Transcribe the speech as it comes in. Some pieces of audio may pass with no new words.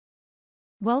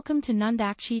Welcome to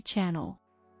Nandakchi channel.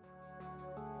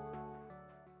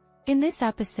 In this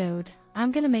episode,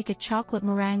 I'm gonna make a chocolate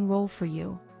meringue roll for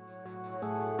you.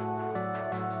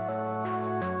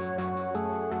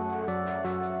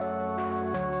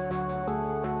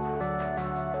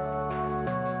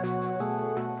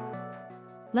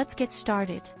 Let's get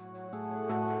started.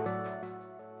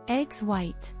 Eggs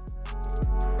white,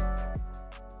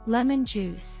 lemon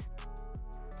juice,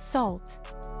 salt.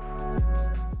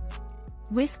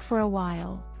 Whisk for a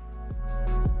while.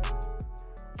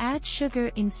 Add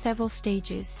sugar in several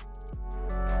stages.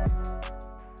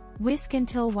 Whisk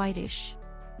until whitish.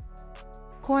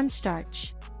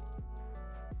 Cornstarch,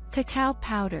 cacao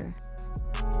powder,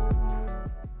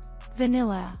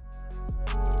 vanilla.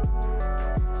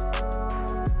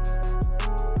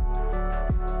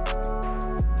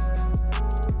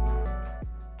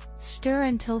 Stir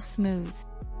until smooth.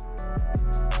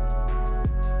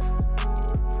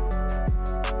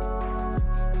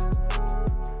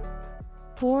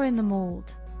 Pour in the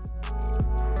mold.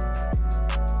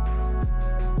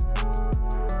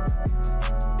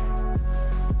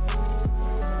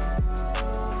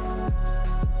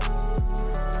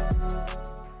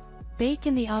 Bake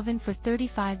in the oven for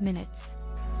 35 minutes.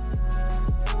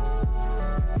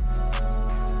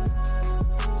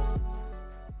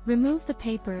 Remove the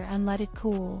paper and let it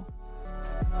cool.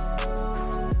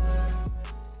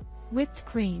 Whipped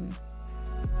cream.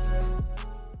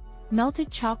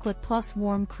 Melted chocolate plus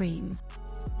warm cream.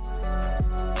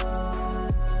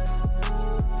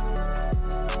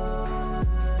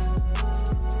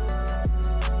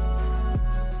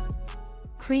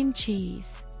 Cream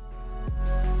cheese.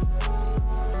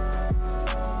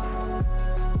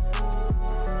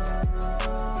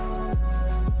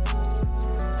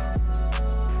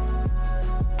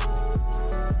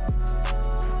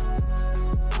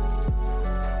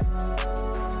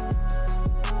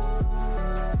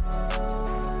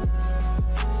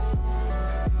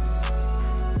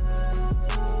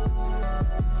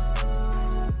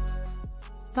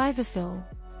 Vivafil.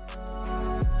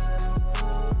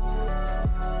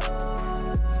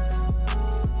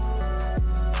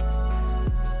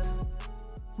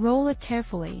 Roll it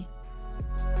carefully.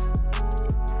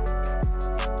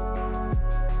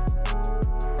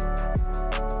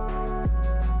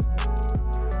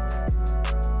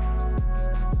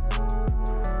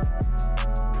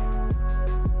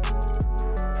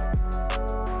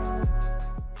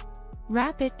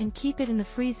 Wrap it and keep it in the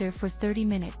freezer for 30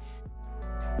 minutes.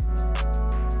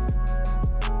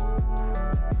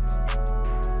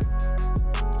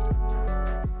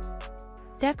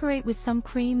 Decorate with some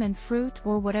cream and fruit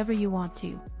or whatever you want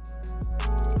to.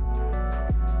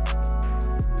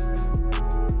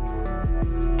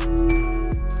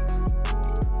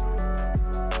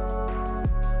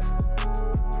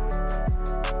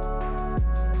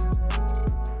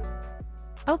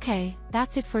 Okay,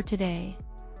 that's it for today.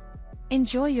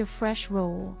 Enjoy your fresh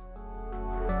roll.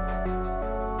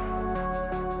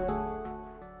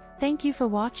 Thank you for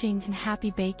watching and happy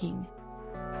baking.